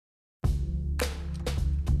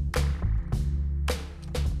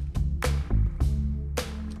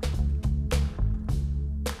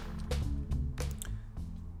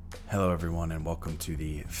Hello, everyone, and welcome to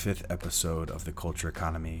the 5th episode of The Culture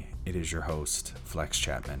Economy. It is your host, Flex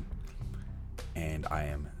Chapman, and I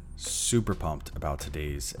am super pumped about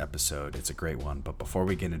today's episode. It's a great one, but before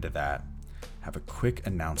we get into that, I have a quick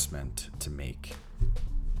announcement to make.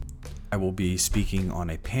 I will be speaking on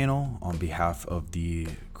a panel on behalf of the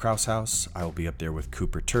Krause House. I will be up there with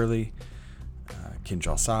Cooper Turley,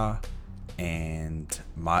 Kinjal Sa, and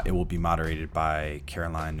it will be moderated by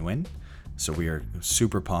Caroline Nguyen. So we are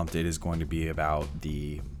super pumped. It is going to be about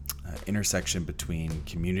the intersection between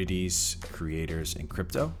communities, creators, and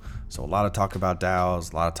crypto. So a lot of talk about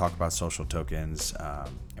DAOs, a lot of talk about social tokens,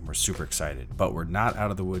 and we're super excited. But we're not out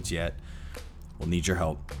of the woods yet. We'll need your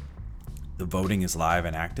help. The voting is live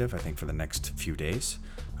and active, I think, for the next few days.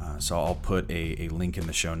 So I'll put a link in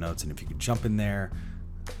the show notes, and if you could jump in there,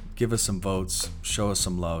 give us some votes, show us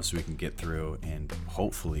some love so we can get through, and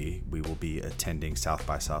hopefully we will be attending South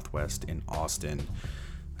by Southwest in Austin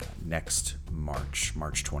next March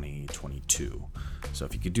 2022. So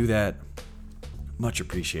if you could do that, much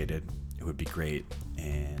appreciated. It would be great,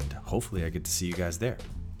 and hopefully I get to see you guys there.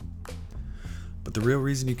 But the real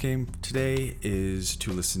reason you came today is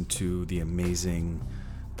to listen to the amazing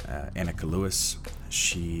Annika Lewis.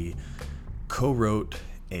 She co-wrote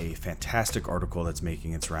a fantastic article that's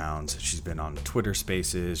making its rounds. She's been on Twitter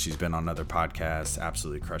Spaces. She's been on other podcasts,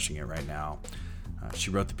 absolutely crushing it right now.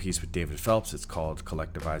 She wrote the piece with David Phelps. It's called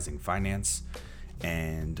Collectivizing Finance.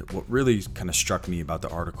 And what really kind of struck me about the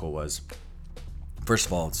article was, first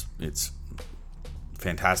of all, it's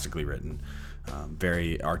fantastically written,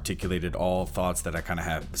 very articulated, all thoughts that I kind of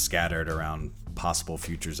have scattered around possible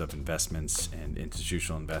futures of investments and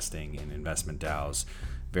institutional investing and investment DAOs.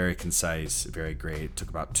 Very concise, very great. Took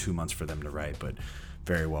about 2 months for them to write, but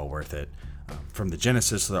very well worth it. From the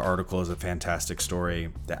genesis of the article is a fantastic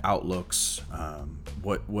story. The outlooks,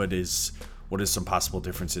 what is some possible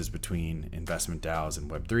differences between investment DAOs and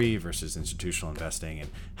Web3 versus institutional investing, and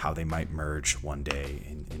how they might merge one day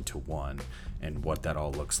into one, and what that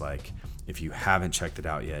all looks like. If you haven't checked it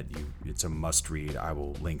out yet, it's a must read. I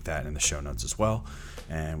will link that in the show notes as well.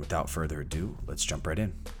 And without further ado, let's jump right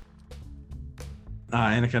in.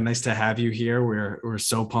 Annika, nice to have you here. We're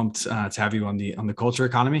so pumped to have you on the Culture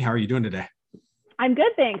Economy. How are you doing today? I'm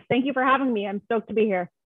good, thanks. Thank you for having me. I'm stoked to be here.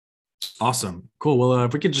 Awesome, cool. Well,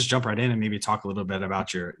 if we could just jump right in and maybe talk a little bit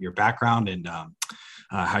about your background and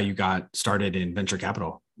how you got started in venture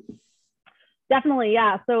capital. Definitely,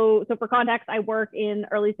 yeah. So for context, I work in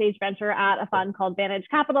early stage venture at a fund called Vantage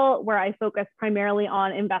Capital, where I focus primarily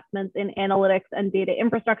on investments in analytics and data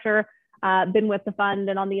infrastructure. Been with the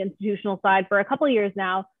fund and on the institutional side for a couple of years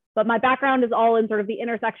now, but my background is all in sort of the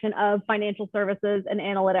intersection of financial services and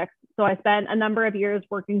analytics. So I spent a number of years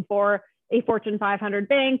working for a Fortune 500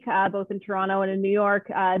 bank, both in Toronto and in New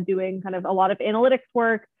York, doing kind of a lot of analytics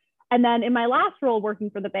work. And then in my last role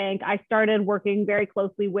working for the bank, I started working very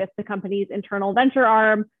closely with the company's internal venture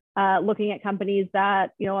arm, looking at companies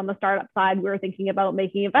that, on the startup side, we were thinking about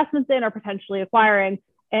making investments in or potentially acquiring,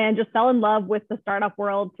 and just fell in love with the startup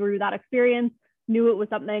world through that experience. Knew it was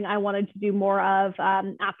something I wanted to do more of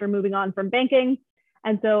after moving on from banking.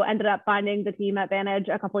 And so ended up finding the team at Vantage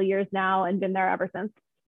a couple of years now and been there ever since.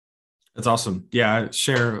 That's awesome. Yeah, I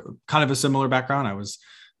share kind of a similar background. I was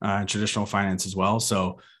in traditional finance as well.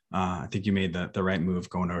 So I think you made the right move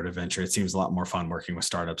going over to venture. It seems a lot more fun working with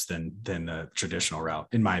startups than the traditional route,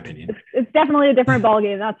 in my opinion. It's definitely a different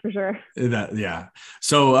ballgame, that's for sure. Yeah.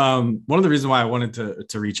 So one of the reasons why I wanted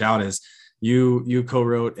to reach out is you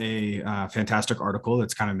co-wrote a fantastic article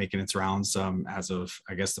that's kind of making its rounds as of,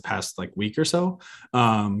 I guess, the past week or so,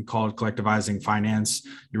 called Collectivizing Finance.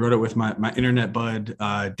 You wrote it with my internet bud,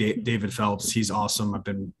 David Phelps. He's awesome. I've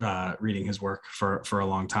been reading his work for a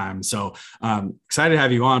long time. So excited to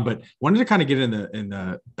have you on, but wanted to kind of get in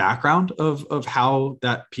the background of how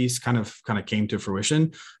that piece kind of came to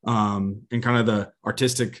fruition, and kind of the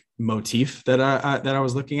artistic motif that I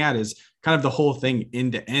was looking at is kind of the whole thing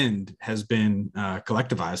end to end has been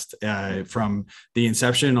collectivized from the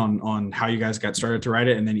inception on how you guys got started to write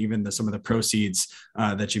it, and then even some of the proceeds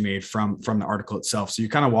that you made from the article itself. So you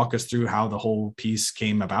kind of walk us through how the whole piece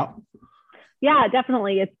came about. Yeah,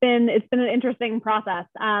 definitely. It's been an interesting process.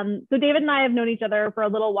 So David and I have known each other for a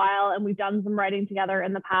little while, and we've done some writing together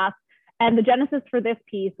in the past. And the genesis for this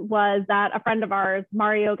piece was that a friend of ours,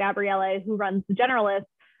 Mario Gabriele, who runs The Generalist,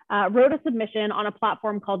 wrote a submission on a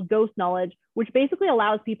platform called Ghost Knowledge, which basically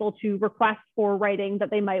allows people to request for writing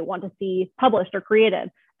that they might want to see published or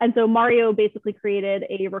created. And so Mario basically created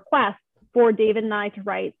a request for David and I to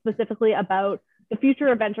write specifically about the future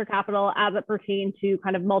of venture capital as it pertained to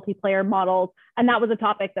kind of multiplayer models. And that was a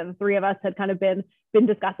topic that the three of us had kind of been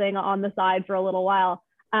discussing on the side for a little while.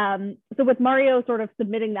 So with Mario sort of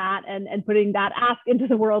submitting that and putting that ask into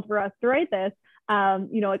the world for us to write this,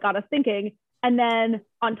 it got us thinking. And then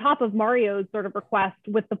on top of Mario's sort of request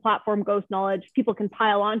with the platform Ghost Knowledge, people can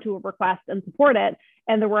pile onto a request and support it.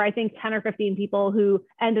 And there were, I think, 10 or 15 people who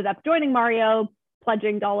ended up joining Mario,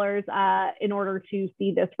 pledging dollars in order to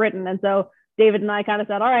see this written. And so David and I kind of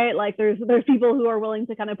said, all right, like there's people who are willing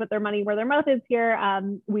to kind of put their money where their mouth is here.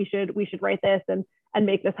 We should write this and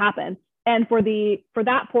make this happen. And for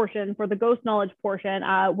that portion, for the Ghost Knowledge portion,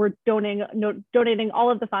 we're donating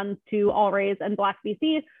all of the funds to All Raise and Black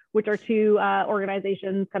VC, which are two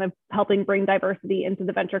organizations kind of helping bring diversity into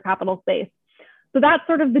the venture capital space. So that's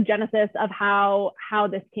sort of the genesis of how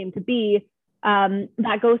this came to be.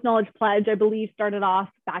 That Ghost Knowledge pledge, I believe, started off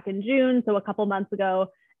back in June, so a couple months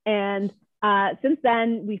ago. And since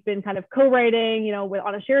then, we've been kind of co-writing,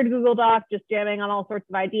 on a shared Google Doc, just jamming on all sorts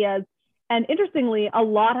of ideas. And interestingly, a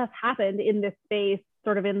lot has happened in this space,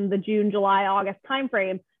 sort of in the June, July, August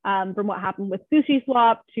timeframe, from what happened with Sushi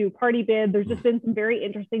Swap to Party Bid. There's just been some very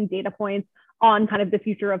interesting data points on kind of the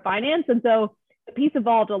future of finance. And so the piece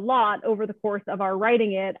evolved a lot over the course of our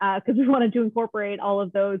writing it, because we wanted to incorporate all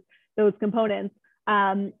of those components.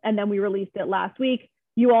 And then we released it last week.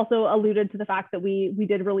 You also alluded to the fact that we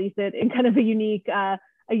did release it in kind of a unique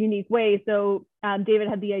way. So David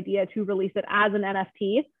had the idea to release it as an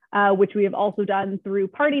NFT, which we have also done through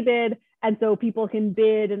Party Bid. And so people can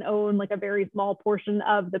bid and own like a very small portion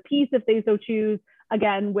of the piece if they so choose,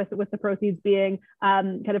 again, with the proceeds being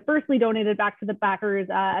kind of firstly donated back to the backers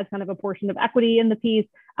as kind of a portion of equity in the piece,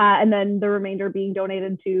 and then the remainder being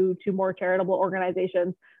donated to more charitable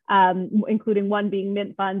organizations, including one being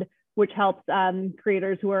Mint Fund, which helps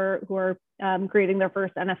creators who are creating their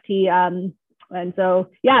first NFT. And so,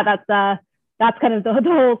 yeah, that's kind of the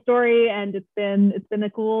whole story, and it's been a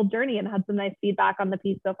cool journey and had some nice feedback on the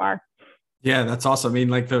piece so far. Yeah, that's awesome. I mean,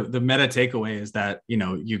 like the meta takeaway is that,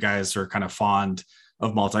 you guys are kind of fond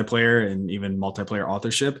of multiplayer and even multiplayer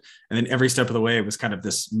authorship. And then every step of the way, it was kind of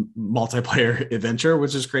this multiplayer adventure,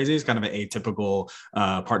 which is crazy. It's kind of an atypical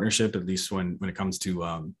partnership, at least when it comes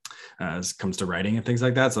to writing and things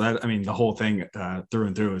like that. So that, I mean, the whole thing through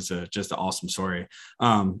and through is just an awesome story.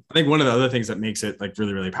 I think one of the other things that makes it like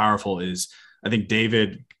really, really powerful is I think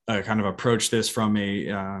David kind of approached this from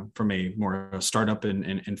a more startup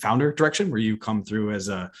and founder direction, where you come through as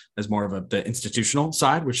more of the institutional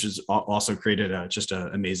side, which has also created just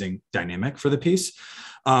an amazing dynamic for the piece.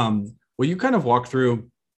 Will you kind of walk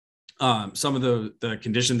through some of the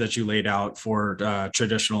conditions that you laid out for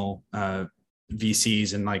traditional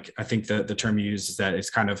VCs, and like I think the term you used is that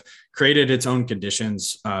it's kind of created its own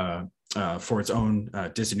conditions for its own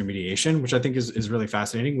disintermediation, which I think is really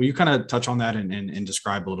fascinating. Will you kind of touch on that and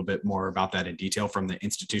describe a little bit more about that in detail from the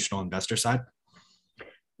institutional investor side?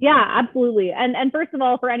 Yeah, absolutely. And first of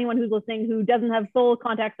all, for anyone who's listening who doesn't have full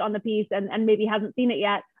context on the piece and maybe hasn't seen it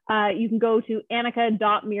yet, you can go to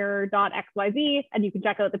annika.mirror.xyz and you can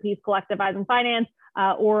check out the piece Collectivizing Finance,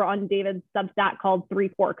 or on David's Substack called Three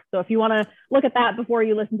Forks. So if you want to look at that before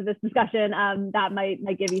you listen to this discussion, that might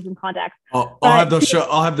give you some context. I'll have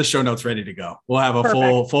the show notes ready to go. We'll have a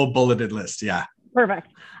full bulleted list. Yeah. Perfect.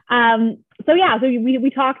 So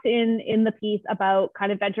we talked in the piece about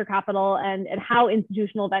kind of venture capital and how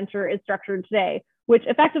institutional venture is structured today, which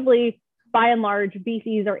effectively, by and large,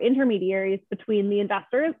 VCs are intermediaries between the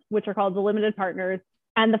investors, which are called the limited partners,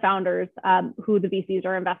 and the founders, who the VCs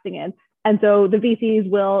are investing in. And so the VCs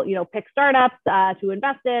will, pick startups to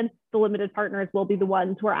invest in. The limited partners will be the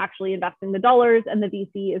ones who are actually investing the dollars, and the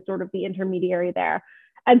VC is sort of the intermediary there.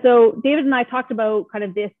 And so David and I talked about kind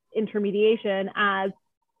of this intermediation as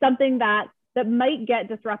something that might get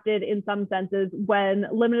disrupted in some senses when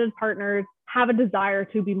limited partners have a desire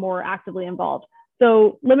to be more actively involved.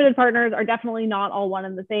 So limited partners are definitely not all one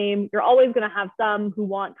and the same. You're always going to have some who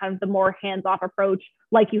want kind of the more hands-off approach,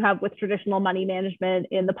 like you have with traditional money management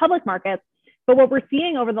in the public markets. But what we're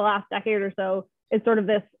seeing over the last decade or so is sort of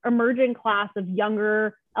this emerging class of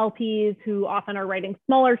younger LPs who often are writing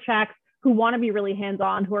smaller checks, who want to be really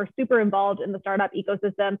hands-on, who are super involved in the startup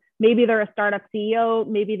ecosystem. Maybe they're a startup CEO,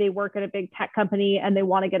 maybe they work at a big tech company and they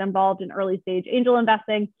want to get involved in early stage angel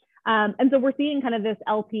investing. And so we're seeing kind of this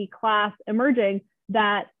LP class emerging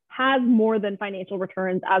that has more than financial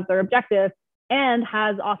returns as their objective and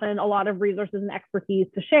has often a lot of resources and expertise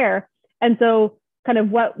to share. And so kind of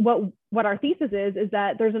what our thesis is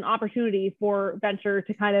that there's an opportunity for venture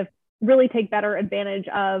to kind of really take better advantage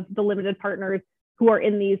of the limited partners who are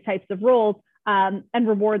in these types of roles, and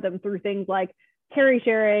reward them through things like carry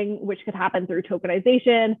sharing, which could happen through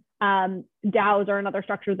tokenization. DAOs are another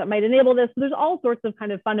structure that might enable this. So there's all sorts of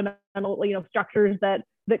kind of fundamental, structures that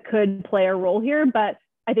could play a role here. But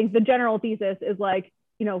I think the general thesis is like,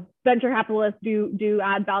 venture capitalists do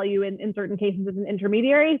add value in certain cases as an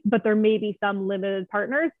intermediary, but there may be some limited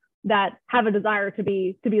partners that have a desire to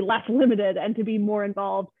be less limited and to be more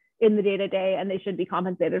involved in the day-to-day, and they should be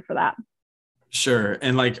compensated for that. Sure.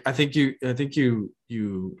 And like, I think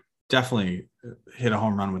you definitely hit a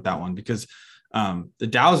home run with that one, because the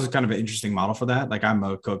DAOs is kind of an interesting model for that. Like, I'm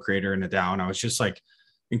a co-creator in a DAO, and I was just like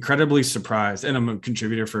incredibly surprised, and I'm a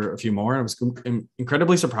contributor for a few more. I was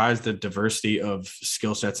incredibly surprised the diversity of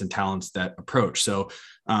skill sets and talents that approach. So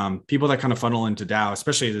people that kind of funnel into DAO,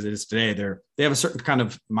 especially as it is today, they have a certain kind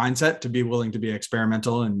of mindset to be willing to be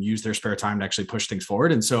experimental and use their spare time to actually push things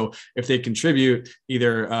forward. And so if they contribute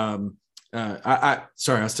either,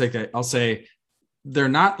 I'll say they're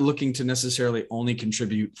not looking to necessarily only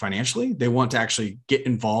contribute financially. They want to actually get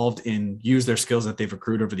involved and use their skills that they've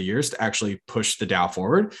accrued over the years to actually push the DAO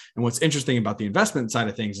forward. And what's interesting about the investment side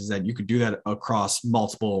of things is that you could do that across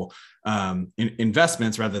multiple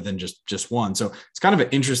investments rather than just one. So it's kind of an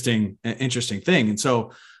interesting thing. And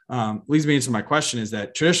so leads me into my question is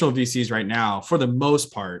that traditional VCs right now, for the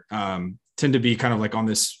most part, tend to be kind of like on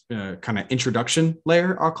this kind of introduction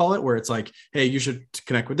layer, I'll call it, where it's like, hey, you should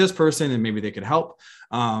connect with this person and maybe they could help.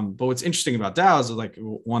 But what's interesting about DAOs is like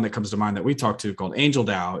one that comes to mind that we talked to called Angel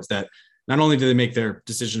DAO is that not only do they make their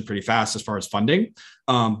decisions pretty fast as far as funding,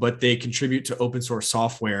 but they contribute to open source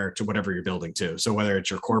software to whatever you're building too. So whether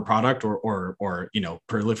it's your core product or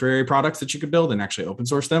proliferary products that you could build and actually open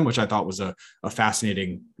source them, which I thought was a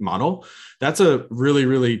fascinating model. That's a really,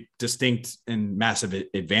 really distinct and massive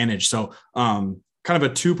advantage. So kind of a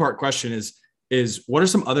two-part question is what are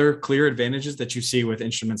some other clear advantages that you see with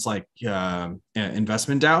instruments like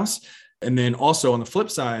investment DAOs? And then also on the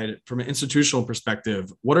flip side, from an institutional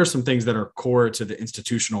perspective, what are some things that are core to the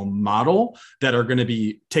institutional model that are going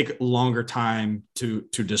to take longer time to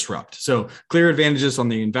disrupt? So clear advantages on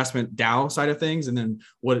the investment DAO side of things, and then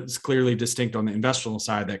what is clearly distinct on the investor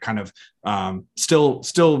side that kind of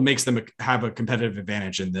still makes them have a competitive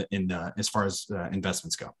advantage in the as far as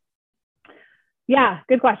investments go. Yeah,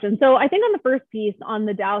 good question. So I think on the first piece on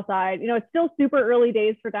the DAO side, it's still super early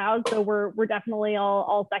days for DAOs. So we're definitely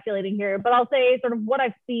all speculating here, but I'll say sort of what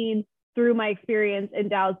I've seen through my experience in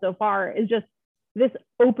DAOs so far is just this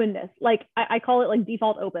openness. Like I call it like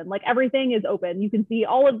default open, like everything is open. You can see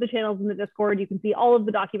all of the channels in the Discord. You can see all of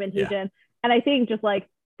the documentation. Yeah. And I think just like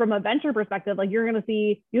from a venture perspective, like you're going to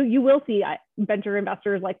see, you will see venture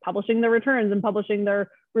investors like publishing their returns and publishing their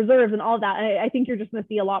reserves and all of that. And I think you're just going to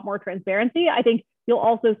see a lot more transparency. I think you'll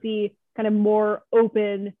also see kind of more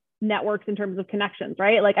open networks in terms of connections,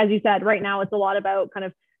 right? Like, as you said, right now it's a lot about kind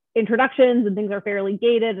of introductions and things are fairly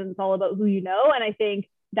gated and it's all about who you know. And I think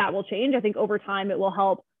that will change. I think over time it will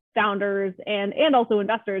help founders and also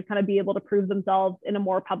investors kind of be able to prove themselves in a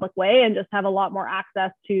more public way and just have a lot more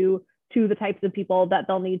access to the types of people that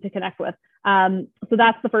they'll need to connect with. So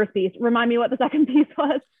that's the first piece. Remind me what the second piece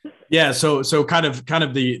was. Yeah. So kind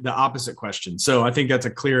of the opposite question. So I think that's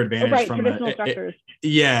a clear advantage from traditional structures.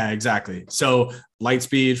 Yeah, exactly. So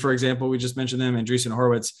Lightspeed, for example, we just mentioned them, Andreessen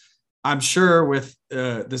Horowitz. I'm sure with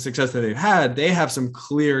the success that they've had, they have some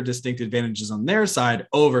clear, distinct advantages on their side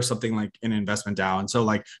over something like an investment DAO. And so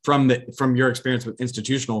like from your experience with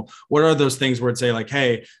institutional, what are those things where it's say like,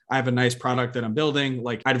 hey, I have a nice product that I'm building.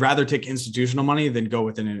 Like I'd rather take institutional money than go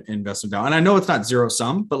with an investment DAO. And I know it's not zero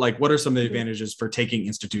sum, but like, what are some of the advantages for taking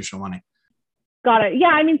institutional money? Got it. Yeah.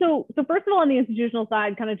 I mean, so first of all, on the institutional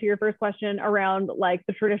side, kind of to your first question around like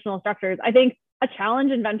the traditional structures, I think a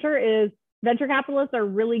challenge in venture is venture capitalists are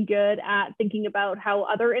really good at thinking about how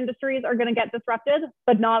other industries are going to get disrupted,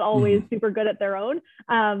 but not always super good at their own.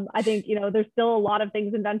 I think, there's still a lot of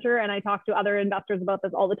things in venture, and I talk to other investors about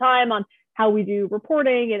this all the time on how we do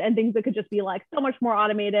reporting and things that could just be like so much more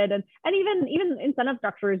automated. And even incentive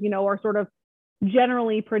structures, are sort of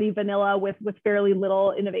generally pretty vanilla with fairly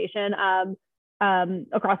little innovation.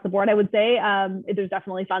 Across the board, I would say there's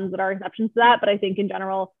definitely funds that are exceptions to that, but I think in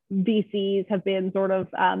general, VCs have been sort of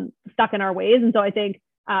stuck in our ways. And so I think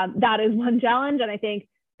that is one challenge. And I think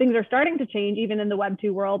things are starting to change even in the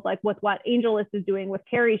Web2 world, like with what AngelList is doing with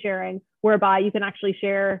carry sharing, whereby you can actually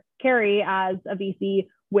share carry as a VC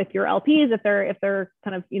with your LPs if they're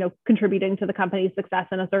kind of contributing to the company's success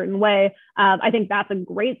in a certain way. I think that's a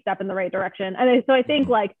great step in the right direction. And so I think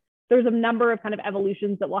like there's a number of kind of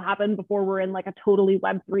evolutions that will happen before we're in like a totally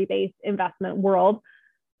Web3 based investment world.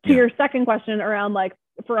 To your second question around like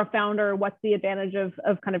for a founder, what's the advantage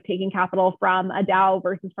of kind of taking capital from a DAO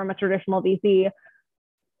versus from a traditional VC?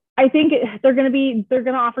 I think they're going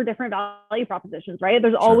to offer different value propositions, right?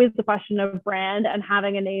 There's always the question of brand, and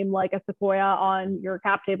having a name like a Sequoia on your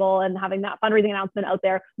cap table and having that fundraising announcement out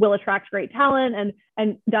there will attract great talent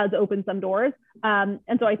and does open some doors. And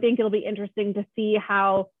so I think it'll be interesting to see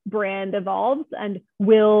how brand evolves, and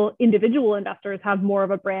will individual investors have more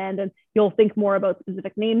of a brand, and you'll think more about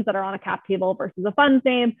specific names that are on a cap table versus a fund's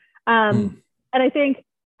name. And I think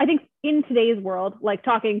in today's world, like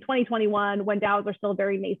talking 2021, when DAOs are still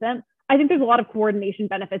very nascent, I think there's a lot of coordination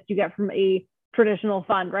benefits you get from a traditional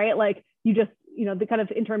fund, right? Like you just, the kind of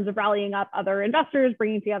in terms of rallying up other investors,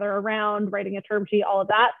 bringing together around, writing a term sheet, all of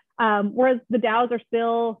that. Whereas the DAOs are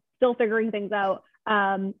still figuring things out.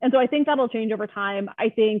 And so I think that'll change over time. I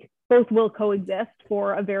think both will coexist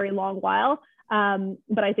for a very long while.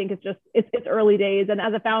 But I think it's early days. And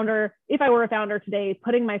as a founder, if I were a founder today,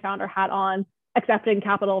 putting my founder hat on, accepting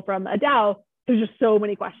capital from a DAO, there's just so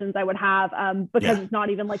many questions I would have because it's not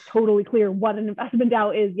even like totally clear what an investment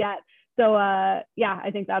DAO is yet. So I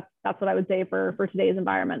think that's what I would say for today's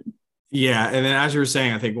environment. Yeah, and then as you were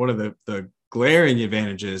saying, I think one of the glaring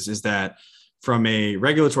advantages is that from a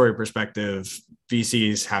regulatory perspective,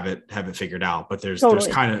 VCs have it figured out, but there's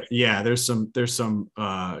kind of there's some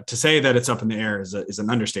to say that it's up in the air is an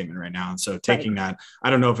understatement right now. And so taking that, I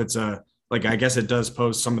don't know if it's I guess it does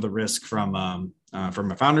pose some of the risk from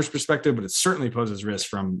a founder's perspective, but it certainly poses risk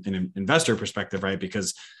from an investor perspective, right?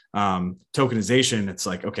 Because tokenization, it's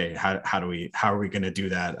like, okay, how are we going to do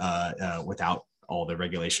that without all the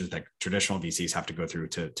regulations that traditional VCs have to go through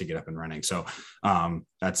to get up and running? So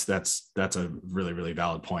that's a really, really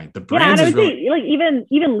valid point. The brands, and I would say, like,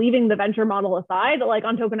 even leaving the venture model aside, like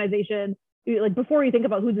on tokenization, like before you think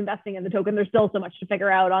about who's investing in the token, there's still so much to figure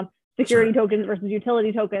out on security tokens versus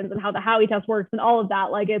utility tokens and how the Howey test works and all of that.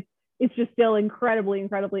 Like it's just still incredibly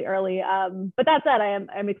early. But that said,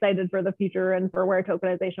 I'm excited for the future and for where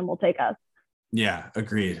tokenization will take us. Yeah,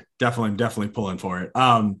 agreed. Definitely pulling for it.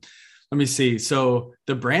 Let me see. So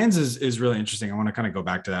the brands is really interesting. I want to kind of go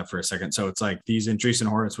back to that for a second. So it's like these Andreessen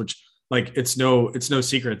Horowitz, which like it's no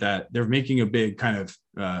secret that they're making a big kind of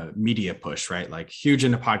media push, right? Like huge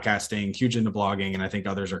into podcasting, huge into blogging, and I think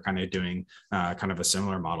others are kind of doing kind of a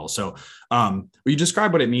similar model. So will you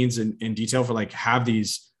describe what it means in detail for like have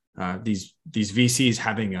these VCs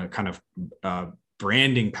having a kind of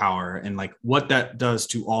branding power, and like what that does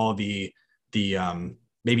to all the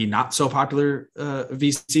maybe not so popular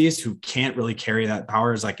VCs who can't really carry that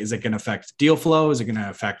power? Is it going to affect deal flow? Is it going to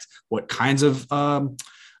affect what kinds of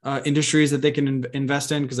industries that they can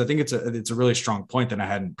invest in? Because I think it's a really strong point that I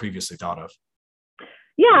hadn't previously thought of.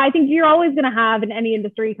 Yeah, I think you're always going to have in any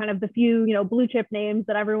industry kind of the few, blue chip names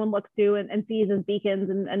that everyone looks to and sees as beacons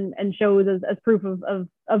and shows as proof of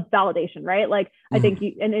validation, right? Like I think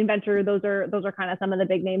in venture, those are kind of some of the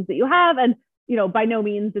big names that you have. And by no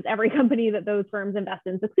means does every company that those firms invest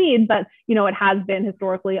in succeed, but it has been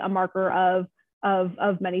historically a marker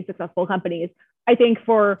of many successful companies. I think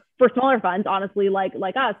for smaller funds, honestly, like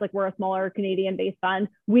us, like we're a smaller Canadian-based fund,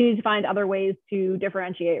 we need to find other ways to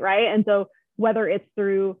differentiate, right? And so whether it's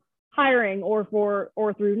through hiring or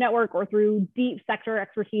through network or through deep sector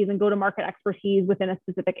expertise and go-to-market expertise within a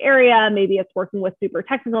specific area, maybe it's working with super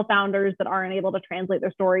technical founders that aren't able to translate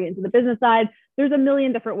their story into the business side. There's a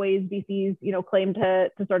million different ways VCs, claim to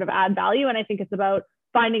sort of add value. And I think it's about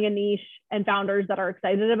finding a niche and founders that are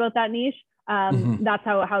excited about that niche. That's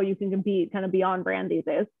how you can compete kind of beyond brand these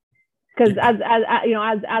days. Because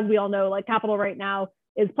as we all know, like capital right now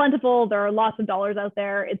is plentiful. There are lots of dollars out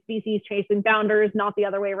there. It's VCs chasing founders, not the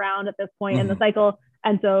other way around at this point in the cycle.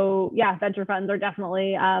 And so, venture funds are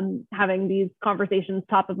definitely having these conversations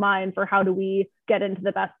top of mind for how do we get into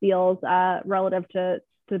the best deals relative to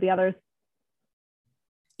the others.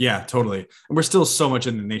 Yeah, totally. And we're still so much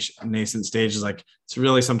in the nascent stages. Like it's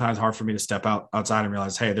really sometimes hard for me to step outside and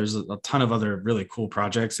realize, hey, there's a ton of other really cool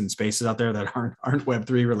projects and spaces out there that aren't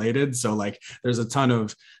Web3 related. So like there's a ton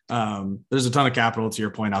of capital, to your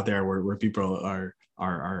point, out there where people are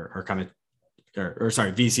kind of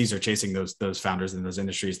VCs are chasing those founders in those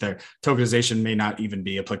industries. Their tokenization may not even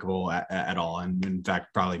be applicable at all. And in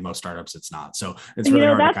fact, probably most startups it's not. So it's really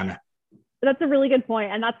hard to kind of. That's a really good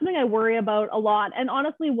point. And that's something I worry about a lot. And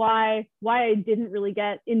honestly, why I didn't really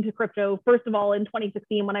get into crypto, first of all, in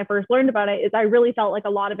 2016, when I first learned about it, is I really felt like a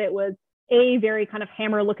lot of it was A, very kind of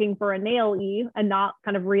hammer looking for a nail-y and not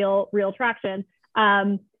kind of real traction.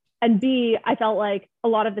 And B, I felt like a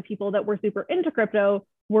lot of the people that were super into crypto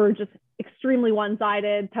were just extremely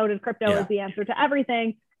one-sided, touted crypto as the answer to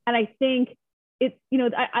everything. And I think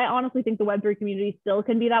I honestly think the Web3 community still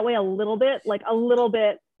can be that way a little bit,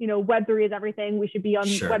 Web3 is everything. We should be on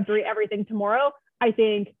Web3 everything tomorrow. I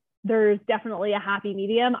think there's definitely a happy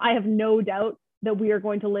medium. I have no doubt that we are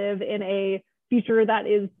going to live in a future that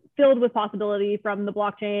is filled with possibility from the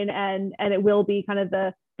blockchain, and it will be kind of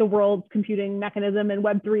the world's computing mechanism, and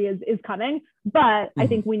Web3 is coming. But I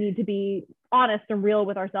think we need to be honest and real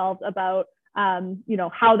with ourselves about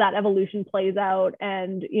how that evolution plays out.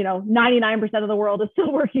 And 99% of the world is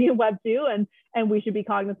still working in Web2, and we should be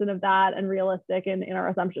cognizant of that and realistic in our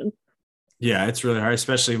assumptions. Yeah, it's really hard,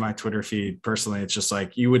 especially my Twitter feed. Personally, it's just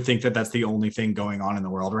like, you would think that that's the only thing going on in the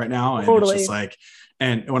world right now. And totally. It's just like,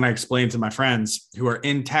 and when I explain to my friends who are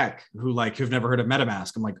in tech, who've never heard of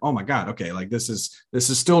MetaMask, I'm like, oh my God, okay, like this is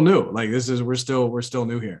still new. Like we're still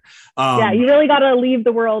new here. Yeah, you really got to leave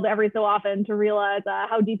the world every so often to realize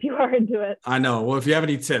how deep you are into it. I know. Well, if you have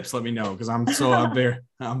any tips, let me know, because I'm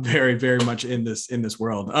very, very much in this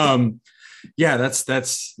world. Yeah,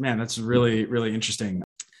 that's really, really interesting.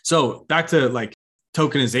 So back to like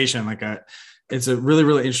tokenization, it's a really,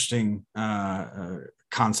 really interesting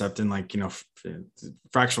concept, and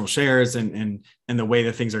fractional shares and the way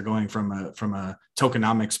that things are going from a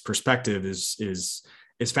tokenomics perspective is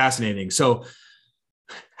fascinating. So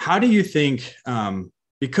how do you think,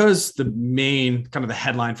 because the main kind of the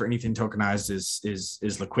headline for anything tokenized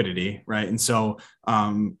is liquidity, right? And so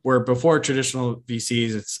where before traditional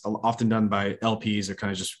VCs, it's often done by LPs, or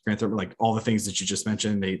kind of just like all the things that you just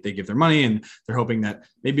mentioned. They give their money, and they're hoping that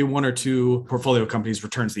maybe one or two portfolio companies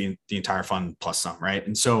returns the entire fund plus some, right?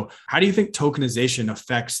 And so how do you think tokenization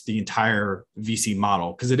affects the entire VC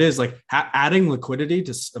model? Because it is like adding liquidity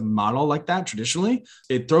to a model like that traditionally,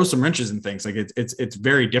 it throws some wrenches in things. Like it's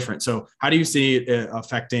very different. So how do you see it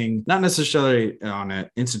affecting, not necessarily on an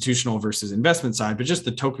institutional versus investment side, but just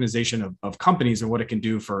the tokenization of companies and what it can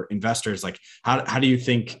do for investors? Like how do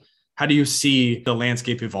you see the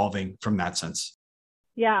landscape evolving from that sense?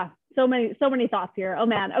 Yeah, so many thoughts here. Oh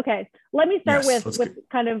man. Okay, let me start with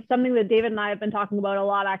kind of something that David and I have been talking about a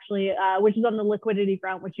lot, actually, which is on the liquidity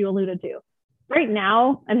front, which you alluded to. Right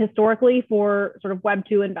now, and historically, for sort of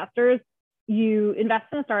Web2 investors, you invest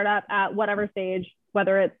in a startup at whatever stage,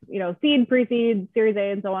 whether it's seed, pre-seed, Series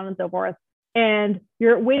A, and so on and so forth, and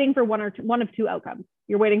you're waiting for one of two outcomes.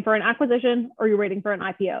 You're waiting for an acquisition, or you're waiting for an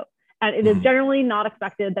IPO. And it is generally not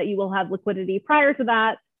expected that you will have liquidity prior to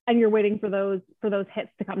that, and you're waiting for those hits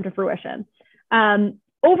to come to fruition.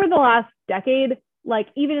 Over the last decade, like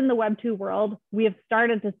even in the Web2 world, we have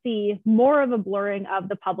started to see more of a blurring of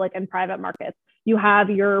the public and private markets. You have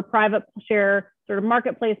your private share sort of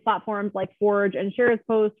marketplace platforms like Forge and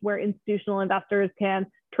SharesPost, where institutional investors can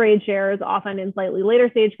trade shares, often in slightly later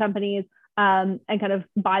stage companies, and kind of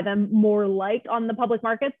buy them more like on the public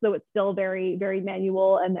markets, though it's still very, very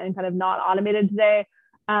manual and kind of not automated today.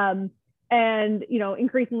 And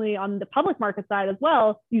increasingly on the public market side as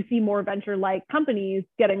well, you see more venture-like companies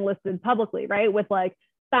getting listed publicly, right? With like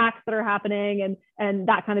SPACs that are happening, and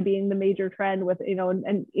that kind of being the major trend with,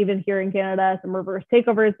 and even here in Canada, some reverse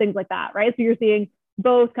takeovers, things like that, right? So you're seeing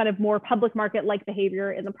both kind of more public market-like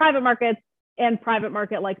behavior in the private markets and private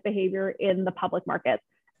market-like behavior in the public markets.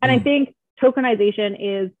 And I think tokenization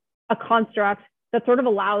is a construct that sort of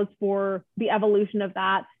allows for the evolution of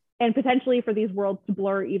that, and potentially for these worlds to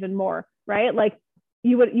blur even more, right? Like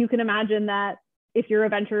you can imagine that if you're a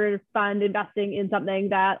venture fund investing in something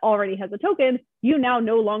that already has a token, you now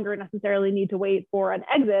no longer necessarily need to wait for an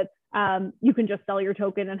exit. You can just sell your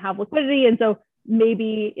token and have liquidity. And so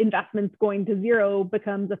maybe investments going to zero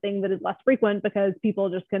becomes a thing that is less frequent, because people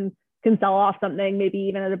just can sell off something, maybe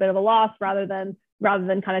even at a bit of a loss, rather than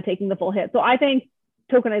kind of taking the full hit. So I think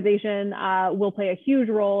tokenization will play a huge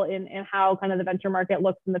role in how kind of the venture market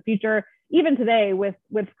looks in the future. Even today with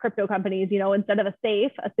crypto companies, instead of a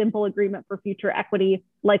simple agreement for future equity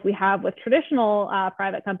like we have with traditional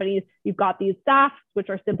private companies, you've got these SAFs, which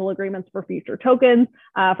are simple agreements for future tokens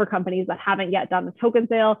for companies that haven't yet done the token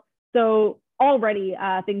sale. So already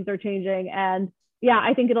things are changing, and yeah,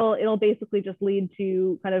 I think it'll basically just lead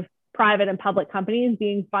to kind of private and public companies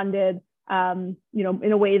being funded in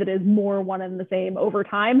a way that is more one and the same over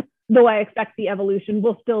time. Though I expect the evolution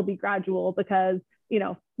will still be gradual, because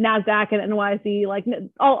NASDAQ and NYC, like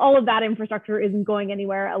all of that infrastructure isn't going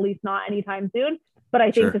anywhere, at least not anytime soon. But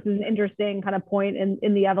I think this is an interesting kind of point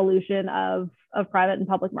in the evolution of private and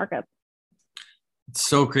public markets. It's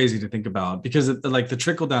so crazy to think about, because like the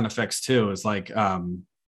trickle down effects too is like, I'm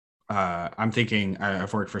thinking,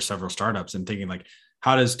 I've worked for several startups, and thinking like,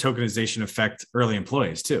 how does tokenization affect early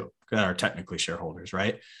employees too, that are technically shareholders,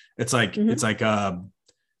 right? It's like,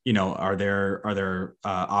 are there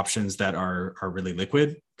options that are really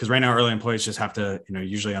liquid? Because right now early employees just have to,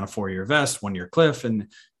 usually on a 4-year vest, 1-year cliff,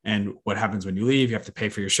 and what happens when you leave, you have to pay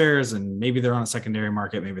for your shares, and maybe they're on a secondary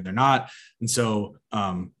market, maybe they're not. And so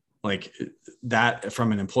like that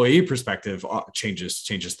from an employee perspective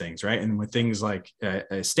changes things, right? And with things like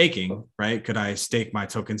staking, right? Could I stake my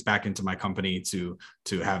tokens back into my company to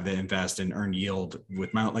have them invest and earn yield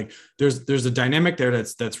with my, like, there's a dynamic there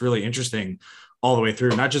that's really interesting all the way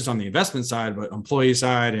through, not just on the investment side, but employee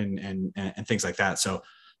side and things like that. So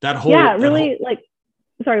that whole, sorry,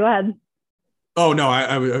 go ahead. Oh no,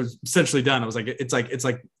 I was essentially done. I was like, it's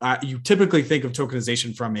like you typically think of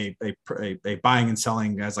tokenization from a buying and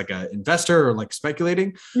selling as like an investor or like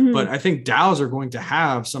speculating, but I think DAOs are going to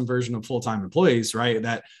have some version of full-time employees, right?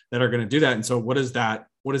 That are going to do that. And so what does that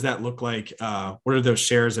look like? What are those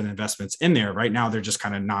shares and investments in there? Right now, they're just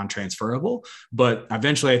kind of non-transferable, but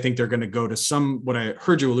eventually I think they're going to go to what I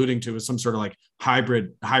heard you alluding to is some sort of like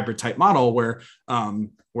hybrid type model where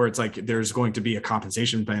it's like there's going to be a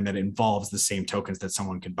compensation plan that involves the same tokens that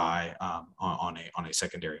someone can buy on a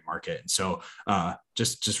secondary market. And so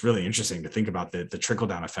just really interesting to think about the trickle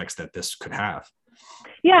down effects that this could have.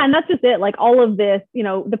 Yeah, and that's just it. Like all of this,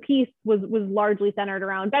 the piece was largely centered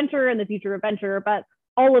around venture and the future of venture, but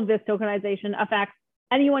all of this tokenization affects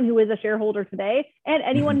anyone who is a shareholder today and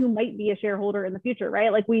anyone who might be a shareholder in the future,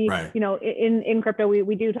 right? Like in crypto,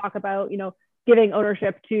 we do talk about, giving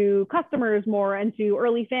ownership to customers more and to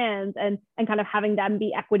early fans and kind of having them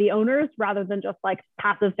be equity owners rather than just like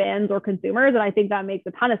passive fans or consumers. And I think that makes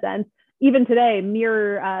a ton of sense. Even today,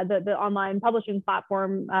 Mirror, the online publishing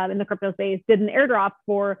platform in the crypto space, did an airdrop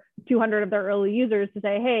for 200 of their early users to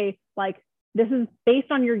say, hey, like, this is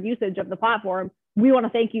based on your usage of the platform. We want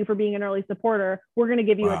to thank you for being an early supporter. We're going to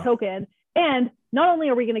give you a token. And not only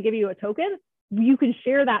are we going to give you a token, you can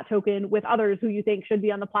share that token with others who you think should be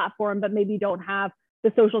on the platform, but maybe don't have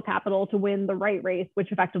the social capital to win the right race, which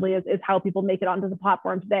effectively is how people make it onto the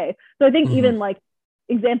platform today. So I think even like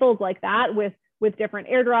examples like that with different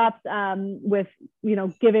airdrops, with,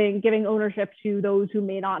 giving ownership to those who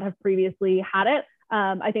may not have previously had it.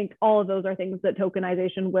 I think all of those are things that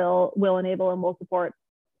tokenization will enable and will support.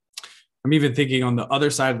 I'm even thinking on the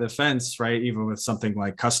other side of the fence, right? Even with something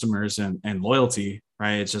like customers and loyalty,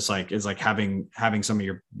 right? It's just like, having some of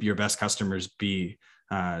your best customers be,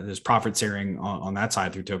 there's profit sharing on that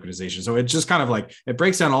side through tokenization. So it's just kind of like, it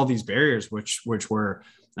breaks down all these barriers, which were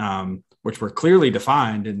clearly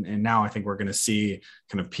defined. And now I think we're going to see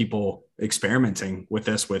kind of people experimenting with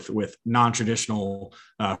this, with non-traditional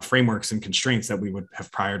frameworks and constraints that we would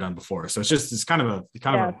have prior done before. So it's kind of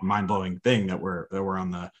a mind-blowing thing that we're on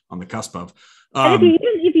the cusp of. And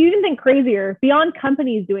if you even think crazier, beyond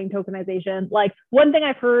companies doing tokenization, like one thing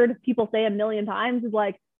I've heard people say a million times is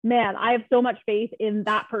like, man, I have so much faith in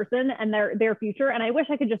that person and their future, and I wish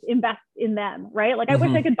I could just invest in them, right? Like I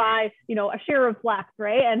wish I could buy, a share of Flex,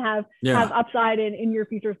 right, and have upside in your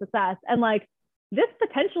future success. And like this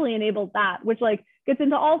potentially enables that, which like gets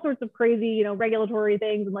into all sorts of crazy, regulatory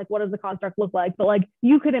things and like what does the construct look like? But like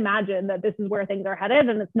you could imagine that this is where things are headed,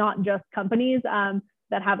 and it's not just companies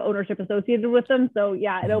that have ownership associated with them. So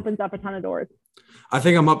yeah, it opens up a ton of doors. I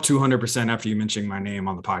think I'm up 200% after you mentioning my name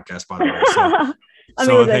on the podcast, by the way. So,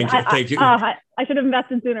 so thank you. I should have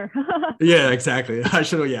invested sooner. Yeah, exactly. I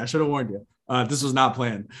should have warned you. This was not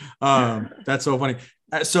planned. That's so funny.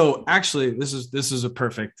 So actually, this is a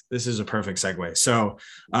perfect segue. So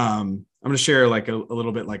I'm going to share like a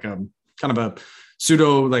little bit like kind of a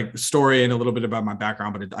pseudo like story and a little bit about my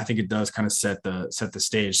background, but I think it does kind of set the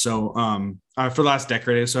stage. So for the last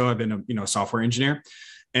decade or so, I've been a software engineer,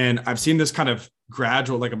 and I've seen this kind of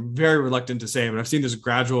gradual, like I'm very reluctant to say, but I've seen this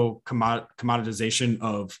gradual commoditization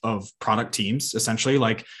of product teams. Essentially,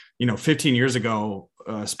 like 15 years ago,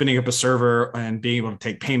 spinning up a server and being able to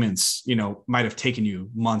take payments, might have taken you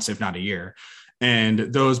months, if not a year.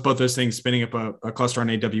 And both those things, spinning up a cluster on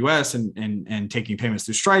AWS and taking payments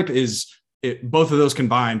through Stripe both of those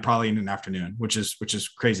combined probably in an afternoon, which is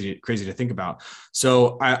crazy to think about.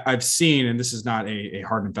 So I've seen, and this is not a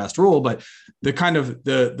hard and fast rule, but the kind of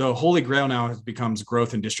the holy grail now becomes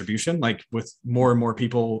growth and distribution. Like with more and more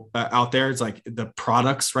people out there, it's like the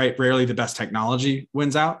products, right? Rarely the best technology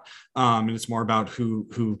wins out, and it's more about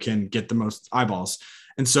who can get the most eyeballs.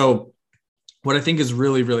 And so what I think is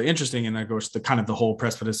really, really interesting, and that goes to the whole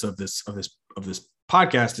precipice of this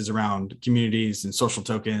podcast, is around communities and social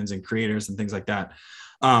tokens and creators and things like that.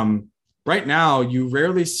 Right now, you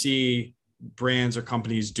rarely see brands or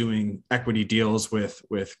companies doing equity deals with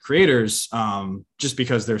creators, just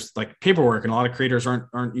because there's like paperwork, and a lot of creators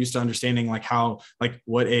aren't used to understanding like how, like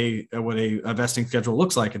what a vesting schedule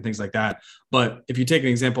looks like and things like that. But if you take an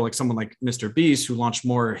example like someone like Mr. Beast, who launched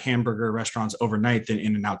more hamburger restaurants overnight than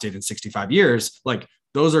In-N-Out did in 65 years, like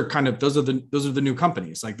those are the new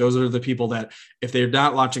companies. Like those are the people that if they're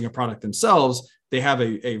not launching a product themselves, they have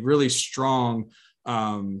a really strong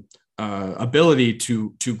ability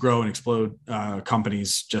to grow and explode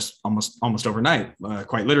companies just almost overnight,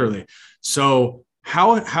 quite literally. So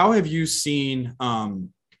how have you seen,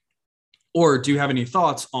 or do you have any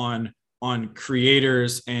thoughts on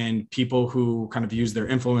creators and people who kind of use their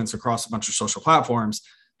influence across a bunch of social platforms?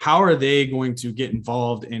 How are they going to get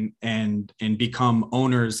involved in and become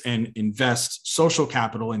owners and invest social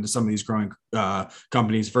capital into some of these growing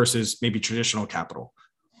companies versus maybe traditional capital?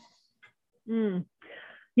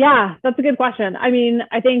 Yeah, that's a good question. I mean,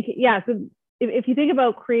 I think, yeah, so if you think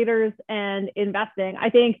about creators and investing, I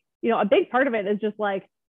think, a big part of it is just like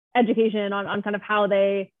education on kind of how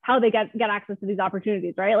they get access to these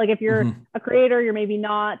opportunities, right? Like if you're a creator, you're maybe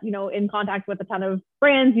not, in contact with a ton of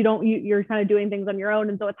brands, you're kind of doing things on your own.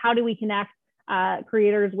 And so it's how do we connect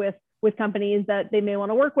creators with companies that they may want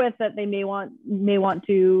to work with, that they may want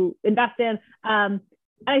to invest in. And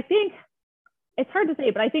I think it's hard to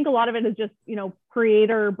say, but I think a lot of it is just,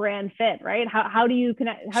 creator brand fit, right? How do you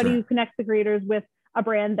connect, do you connect the creators with a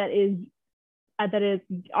brand that is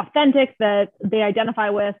authentic, that they identify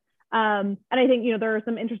with? And I think, there are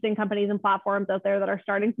some interesting companies and platforms out there that are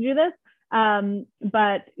starting to do this.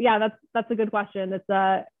 But yeah, that's a good question.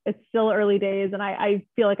 It's still early days, and I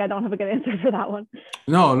feel like I don't have a good answer for that one.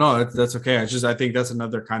 No, that's okay. I think that's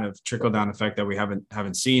another kind of trickle down effect that we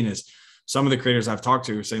haven't seen, is some of the creators I've talked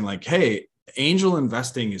to are saying like, hey, angel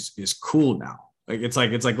investing is cool now. Like it's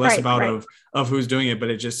like less about of who's doing it, but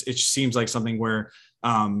it seems like something where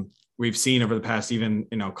we've seen over the past, even,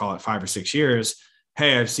 call it 5 or 6 years.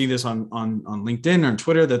 Hey, I've seen this on LinkedIn or on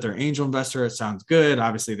Twitter that they're angel investor. It sounds good.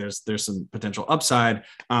 Obviously there's some potential upside.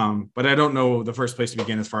 But I don't know the first place to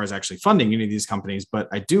begin as far as actually funding any of these companies, but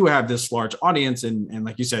I do have this large audience. And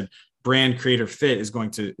like you said, brand creator fit is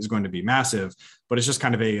going to be massive, but it's just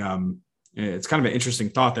kind of it's kind of an interesting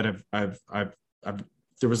thought that I've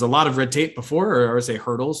there was a lot of red tape before, or I would say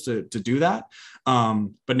hurdles to do that.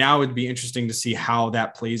 But now it'd be interesting to see how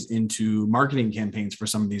that plays into marketing campaigns for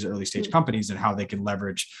some of these early stage companies and how they can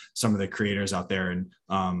leverage some of the creators out there and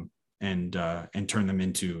turn them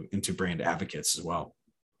into brand advocates as well.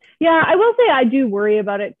 Yeah, I will say I do worry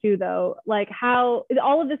about it too, though. Like how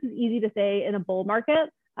all of this is easy to say in a bull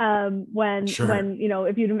market. When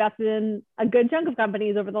if you'd invested in a good chunk of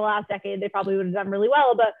companies over the last decade, they probably would have done really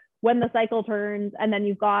well. But when the cycle turns and then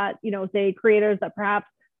you've got, say creators that perhaps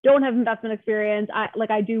don't have investment experience,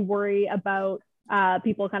 I do worry about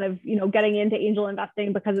people kind of, getting into angel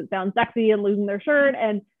investing because it sounds sexy and losing their shirt.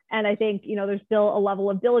 And I think, there's still a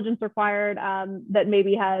level of diligence required that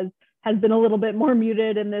maybe has been a little bit more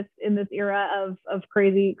muted in this era of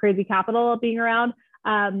crazy capital being around.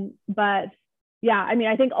 But yeah, I mean,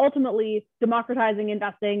 I think ultimately democratizing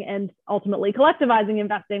investing and ultimately collectivizing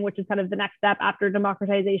investing, which is kind of the next step after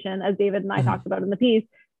democratization, as David and I talked about in the piece,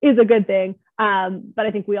 is a good thing. But I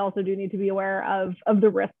think we also do need to be aware of the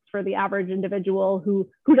risks for the average individual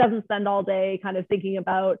who doesn't spend all day kind of thinking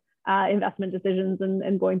about investment decisions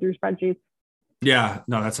and going through spreadsheets. Yeah,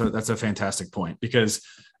 no, that's a fantastic point, because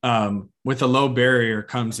with a low barrier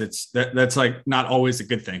comes that's like not always a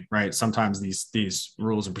good thing, right? Sometimes these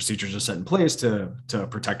rules and procedures are set in place to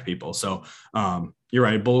protect people. So you're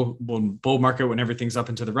right, bull market, when everything's up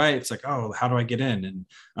and to the right, it's like, oh, how do I get in?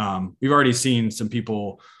 And we've already seen some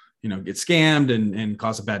people, get scammed and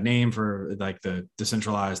cause a bad name for like the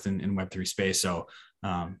decentralized and Web3 space. So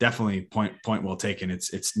definitely point well taken.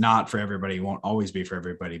 It's not for everybody. It won't always be for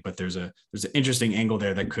everybody, but there's an interesting angle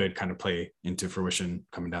there that could kind of play into fruition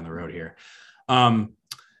coming down the road here.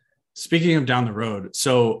 Speaking of down the road,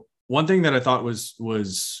 so one thing that I thought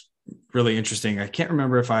was really interesting, I can't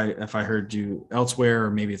remember if I heard you elsewhere,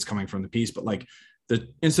 or maybe it's coming from the piece, but like the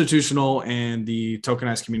institutional and the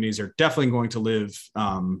tokenized communities are definitely going to live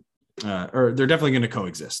or they're definitely going to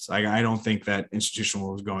coexist. I don't think that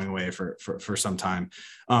institutional is going away for some time.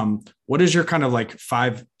 What is your kind of like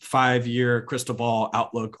five-year crystal ball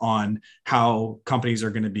outlook on how companies are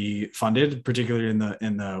going to be funded, particularly in the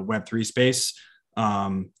Web3 space,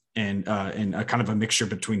 and a kind of a mixture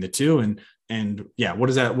between the two? And yeah, what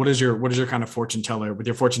is your kind of fortune teller, with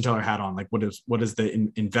your fortune teller hat on? Like what does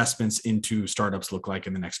the investments into startups look like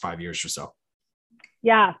in the next 5 years or so?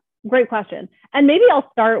 Yeah. Great question. And maybe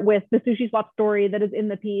I'll start with the Sushi Swap story that is in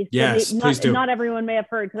the piece. Yes, please do. Not everyone may have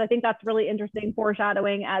heard, because I think that's really interesting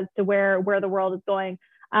foreshadowing as to where the world is going.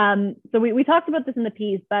 So we talked about this in the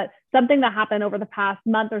piece, but something that happened over the past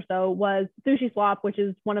month or so was Sushi Swap, which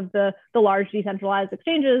is one of the large decentralized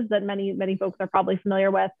exchanges that many folks are probably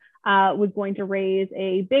familiar with, was going to raise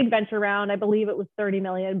a big venture round. I believe it was 30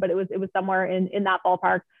 million, but it was somewhere in that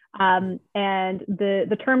ballpark. And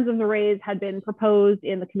the terms of the raise had been proposed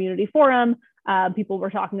in the community forum. People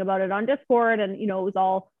were talking about it on Discord, and it was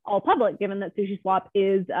all public, given that SushiSwap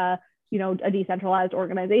is a decentralized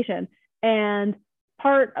organization. And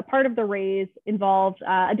part of the raise involved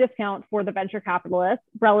a discount for the venture capitalists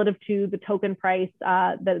relative to the token price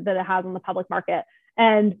that it has on the public market.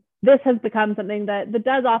 And this has become something that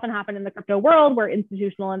does often happen in the crypto world, where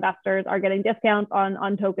institutional investors are getting discounts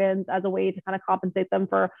on tokens as a way to kind of compensate them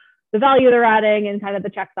for the value they're adding and kind of the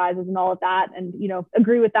check sizes and all of that. And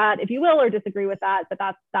agree with that if you will, or disagree with that, but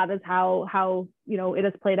that is how it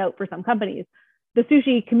has played out for some companies. The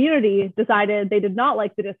sushi community decided they did not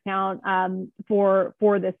like the discount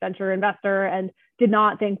for this venture investor, and did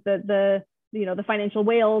not think that the financial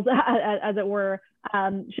whales, as it were,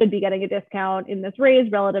 should be getting a discount in this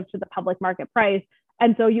raise relative to the public market price.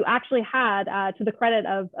 And so you actually had, to the credit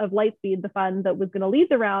of Lightspeed, the fund that was going to lead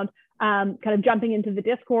the round, kind of jumping into the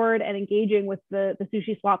Discord and engaging with the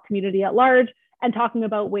SushiSwap community at large and talking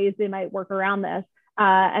about ways they might work around this.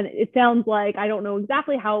 And it sounds like, I don't know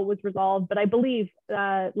exactly how it was resolved, but I believe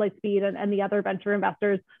Lightspeed and the other venture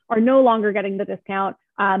investors are no longer getting the discount.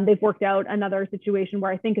 They've worked out another situation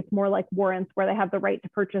where I think it's more like warrants, where they have the right to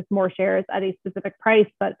purchase more shares at a specific price,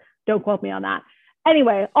 but don't quote me on that.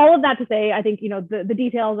 Anyway, all of that to say, I think the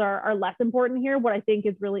details are less important here. What I think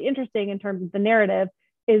is really interesting in terms of the narrative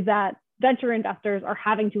is that venture investors are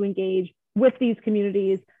having to engage with these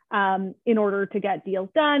communities in order to get deals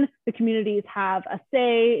done. The communities have a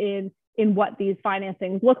say in what these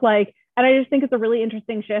financings look like. And I just think it's a really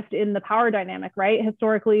interesting shift in the power dynamic, right?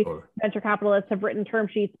 Historically, venture capitalists have written term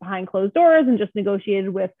sheets behind closed doors and just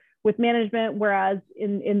negotiated with management, whereas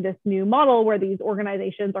in this new model, where these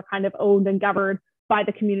organizations are kind of owned and governed by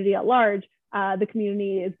the community at large, the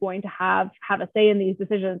community is going to have a say in these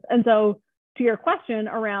decisions. And so, to your question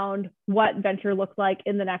around what venture looks like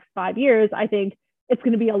in the next 5 years, I think it's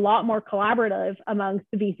going to be a lot more collaborative amongst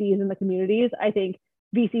the VCs and the communities. I think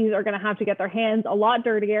VCs are going to have to get their hands a lot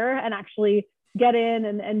dirtier and actually get in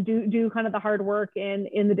and do kind of the hard work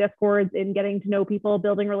in the Discords, in getting to know people,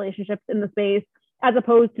 building relationships in the space, as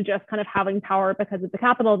opposed to just kind of having power because of the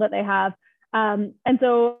capital that they have. And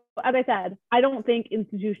so, as I said, I don't think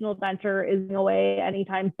institutional venture is going away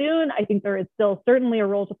anytime soon. I think there is still certainly a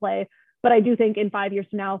role to play, but I do think in 5 years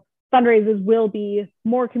from now, fundraisers will be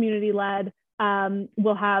more community-led.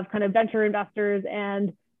 We'll have kind of venture investors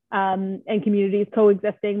and communities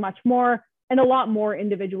coexisting much more, and a lot more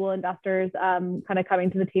individual investors kind of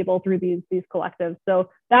coming to the table through these collectives. So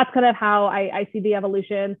that's kind of how I see the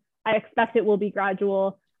evolution. I expect it will be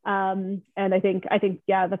gradual. And I think,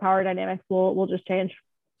 yeah, the power dynamics will just change.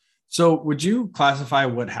 So would you classify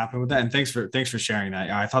what happened with that? And thanks for sharing that.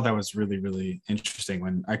 I thought that was really, really interesting.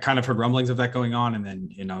 When I kind of heard rumblings of that going on, and then,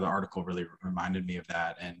 the article really reminded me of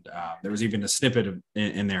that. And there was even a snippet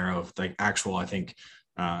in there of like actual, I think,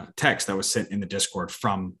 text that was sent in the Discord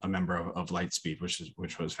from a member of Lightspeed,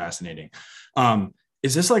 which was fascinating.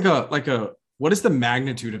 Is this like a what is the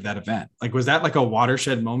magnitude of that event? Like, was that like a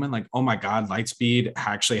watershed moment? Like, oh my God, Lightspeed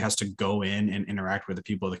actually has to go in and interact with the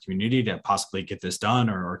people of the community to possibly get this done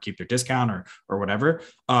or keep their discount or whatever.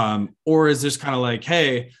 Or is this kind of like,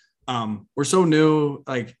 hey, we're so new,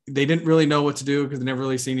 like they didn't really know what to do because they never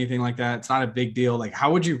really seen anything like that. It's not a big deal. Like,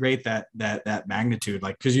 how would you rate that magnitude?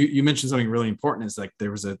 Like, because you mentioned something really important, is like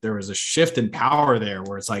there was a shift in power there,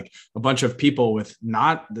 where it's like a bunch of people with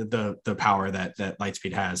not the power that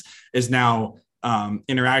Lightspeed has is now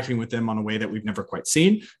interacting with them on a way that we've never quite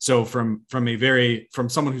seen. So from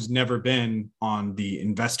someone who's never been on the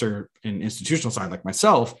investor and institutional side like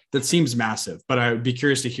myself, that seems massive. But I would be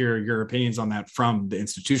curious to hear your opinions on that from the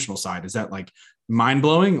institutional side. Is that like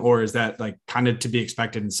mind-blowing, or is that like kind of to be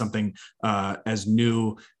expected in something as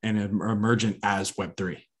new and emergent as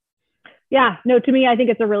Web3? Yeah, no, to me, I think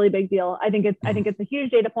it's a really big deal. I think it's a huge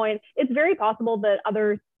data point. It's very possible that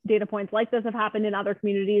other data points like this have happened in other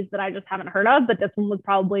communities that I just haven't heard of, but this one was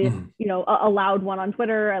probably, a loud one on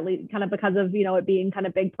Twitter, at least kind of because of, it being kind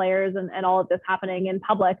of big players and all of this happening in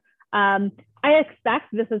public. I expect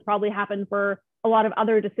this has probably happened for a lot of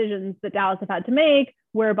other decisions that DAOs have had to make,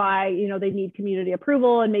 whereby, they need community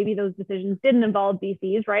approval, and maybe those decisions didn't involve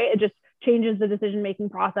VCs, right? It just changes the decision-making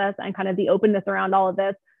process and kind of the openness around all of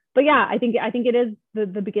this. But yeah, I think it is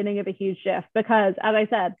the beginning of a huge shift, because, as I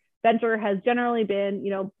said, venture has generally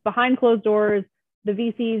been, behind closed doors, the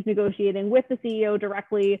VCs negotiating with the CEO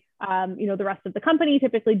directly. The rest of the company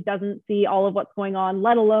typically doesn't see all of what's going on,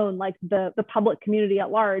 let alone like the public community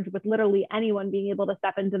at large, with literally anyone being able to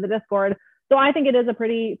step into the Discord. So I think it is a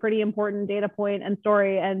pretty important data point and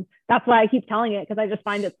story. And that's why I keep telling it, because I just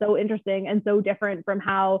find it so interesting and so different from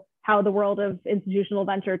how the world of institutional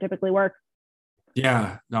venture typically works.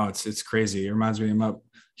 Yeah, no, it's crazy. It reminds me, I'm a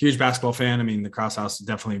huge basketball fan. I mean, the Cross House is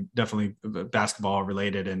definitely basketball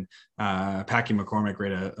related, and Packy McCormick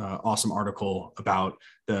wrote a awesome article about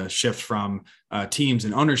the shift from teams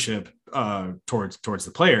and ownership towards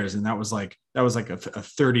the players, and that was like a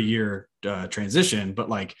 30-year transition. But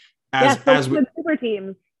like Yeah, so as we, with super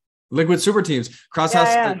teams. Liquid Super Teams, Cross Yeah,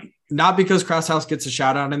 House. yeah. Not because Cross House gets a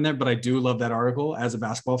shout out in there, but I do love that article as a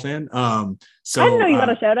basketball fan. I didn't know So you got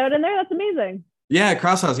a shout out in there. That's amazing. yeah,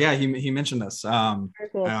 Crosshouse. Yeah, he mentioned this Very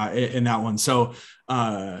cool. in that one. So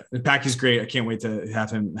Packy's great. I can't wait to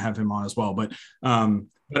have him on as well. But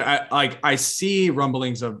I see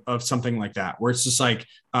rumblings of something like that where it's just like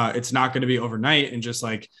it's not going to be overnight, and just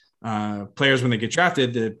like players when they get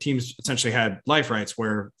drafted, the teams essentially had life rights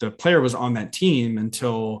where the player was on that team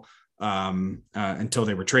until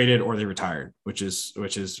they were traded or they retired, which is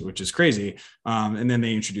crazy. And then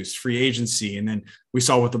they introduced free agency, and then we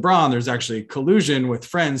saw with LeBron, there's actually collusion with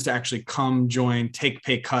friends to actually come join, take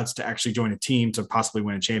pay cuts to actually join a team to possibly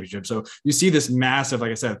win a championship. So you see this massive,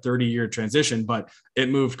 like I said, 30-year transition, but it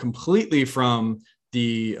moved completely from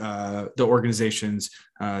the organizations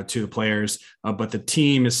to the players, but the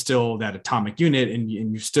team is still that atomic unit, and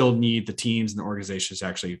you still need the teams and the organizations to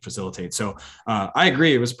actually facilitate. So I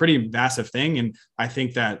agree, it was a pretty massive thing, and I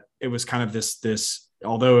think that it was kind of this.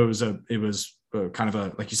 Although it was kind of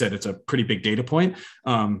a, like you said, it's a pretty big data point.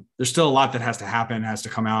 There's still a lot that has to happen, has to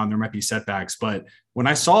come out, and there might be setbacks. But when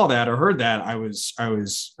I saw that or heard that, I was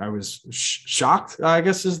shocked, I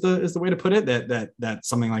guess is the way to put it, that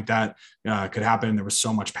something like that could happen. There was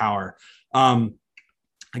so much power.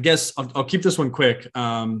 I guess I'll keep this one quick.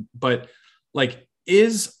 But like,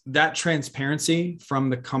 is that transparency from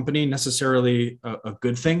the company necessarily a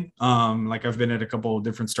good thing? Like I've been at a couple of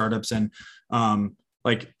different startups, and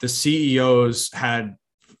like the CEOs had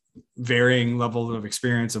varying levels of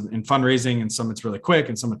experience in fundraising, and some it's really quick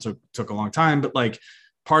and some it took a long time. But like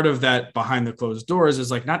part of that behind the closed doors is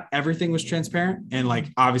like not everything was transparent, and like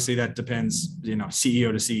obviously that depends,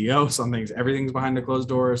 CEO to CEO. Some things everything's behind the closed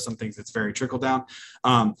doors, some things it's very trickle down.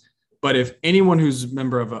 But if anyone who's a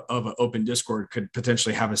member of an open Discord could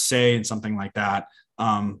potentially have a say in something like that,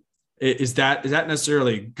 is that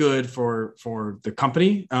necessarily good for the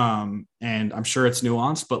company? And I'm sure it's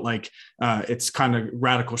nuanced, but like it's kind of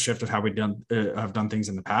radical shift of how have done things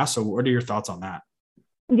in the past. So what are your thoughts on that?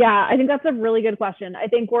 Yeah, I think that's a really good question. I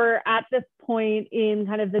think we're at this point in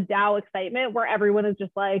kind of the DAO excitement where everyone is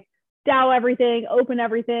just like, DAO everything, open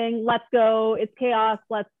everything, let's go. It's chaos.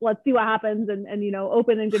 Let's see what happens, and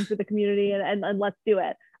open and good for the community, and let's do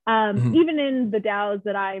it. Mm-hmm. Even in the DAOs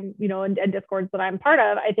that I'm, and Discords that I'm part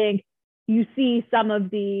of, I think you see some of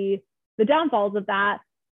the downfalls of that.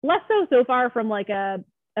 Less so far from like a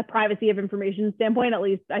privacy of information standpoint, at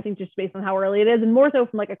least I think just based on how early it is, and more so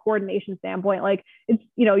from like a coordination standpoint. Like it's,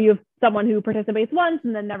 you have someone who participates once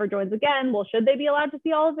and then never joins again. Well, should they be allowed to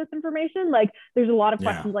see all of this information? Like there's a lot of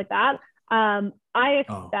questions like that. I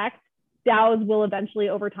expect DAOs will eventually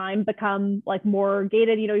over time become like more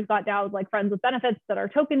gated. You've got DAOs like Friends with Benefits that are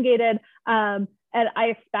token gated. And I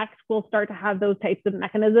expect we'll start to have those types of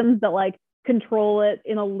mechanisms that like control it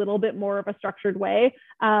in a little bit more of a structured way.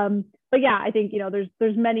 But yeah, I think,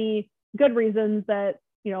 there's many good reasons that,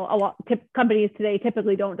 a lot companies today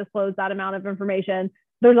typically don't disclose that amount of information.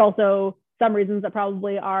 There's also some reasons that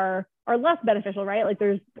probably are less beneficial, right? Like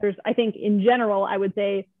there's, I think in general, I would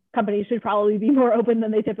say companies should probably be more open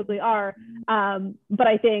than they typically are. But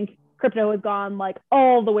I think crypto has gone like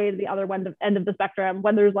all the way to the other end of the spectrum,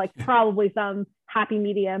 when there's like probably some happy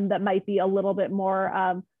medium that might be a little bit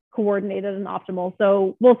more coordinated and optimal.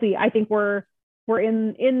 So we'll see. I think we're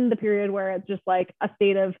in the period where it's just like a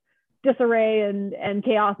state of disarray and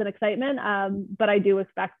chaos and excitement. But I do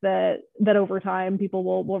expect that over time people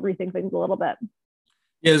will rethink things a little bit.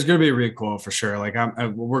 Yeah, it's going to be a recoil for sure. Like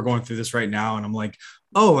we're going through this right now, and I'm like,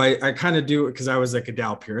 oh, I kind of do it because I was like a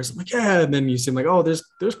DAO purist. I'm like, yeah, and then you seem like, oh,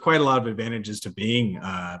 there's quite a lot of advantages to being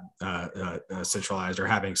centralized or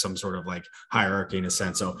having some sort of like hierarchy in a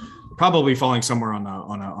sense. So probably falling somewhere on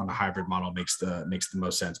a hybrid model makes the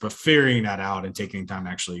most sense. But figuring that out and taking time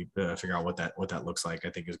to actually figure out what that looks like,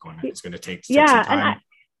 I think is going to take some time.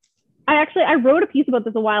 And I wrote a piece about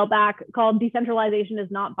this a while back called "Decentralization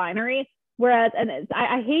is Not Binary." Whereas, and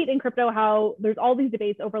I hate in crypto how there's all these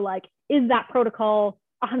debates over like, is that protocol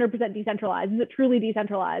 100% decentralized? Is it truly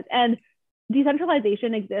decentralized? And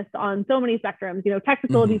decentralization exists on so many spectrums,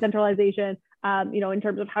 technical decentralization, in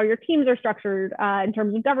terms of how your teams are structured, in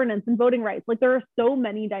terms of governance and voting rights. Like there are so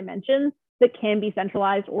many dimensions that can be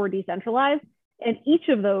centralized or decentralized. And each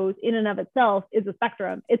of those in and of itself is a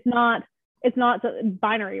spectrum. It's not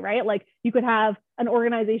binary, right? Like you could have an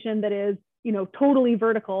organization that is totally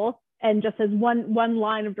vertical and just has one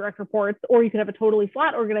line of direct reports, or you could have a totally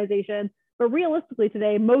flat organization. But realistically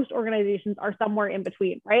today, most organizations are somewhere in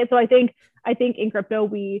between, right? So I think in crypto,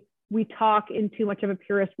 we talk in too much of a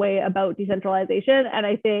purist way about decentralization. And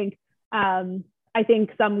I think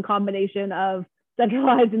some combination of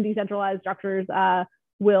centralized and decentralized structures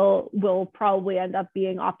will probably end up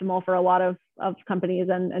being optimal for a lot of companies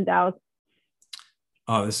and DAOs.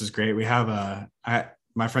 Oh, this is great. We have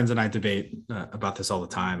my friends and I debate about this all the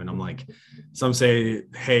time. And I'm like, some say,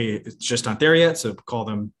 hey, it's just not there yet, so call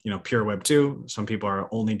them, pure Web 2. Some people are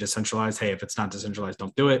only decentralized. Hey, if it's not decentralized,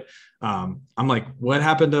 don't do it. I'm like, what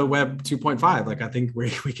happened to Web 2.5? Like, I think we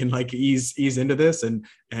can like ease into this. And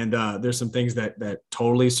there's some things that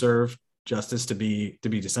totally serve justice to be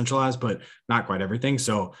decentralized, but not quite everything.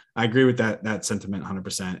 So I agree with that sentiment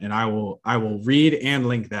 100%. And I will read and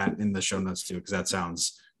link that in the show notes too, because that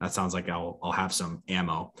sounds like I'll have some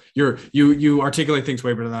ammo. You articulate things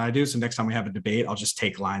way better than I do. So next time we have a debate, I'll just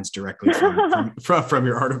take lines directly from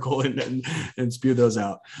your article and spew those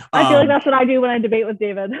out. I feel like that's what I do when I debate with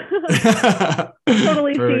David.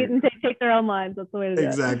 Totally cheat and take their own lines. That's the way to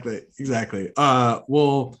do it. Exactly.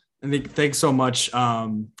 Well, Nick, thanks so much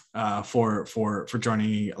for joining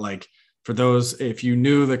me. Like, for those, if you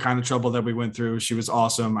knew the kind of trouble that we went through, she was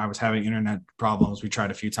awesome. I was having internet problems. We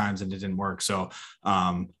tried a few times and it didn't work. So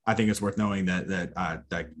I think it's worth knowing that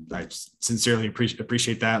I sincerely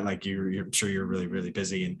appreciate that. Like, I'm sure you're really, really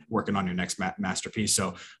busy and working on your next masterpiece.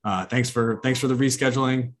 So thanks for the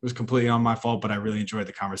rescheduling. It was completely on my fault, but I really enjoyed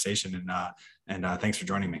the conversation, and thanks for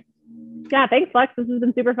joining me. Yeah, thanks, Flex. This has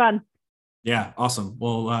been super fun. Yeah, awesome.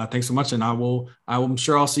 Well, thanks so much. And I'm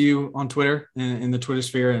sure I'll see you on Twitter in the Twitter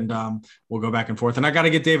sphere, and we'll go back and forth. And I got to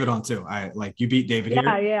get David on too. You beat David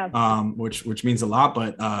here, which means a lot,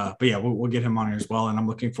 but yeah, we'll get him on here as well. And I'm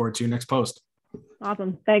looking forward to your next post.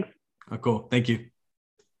 Awesome. Thanks. Cool. Thank you.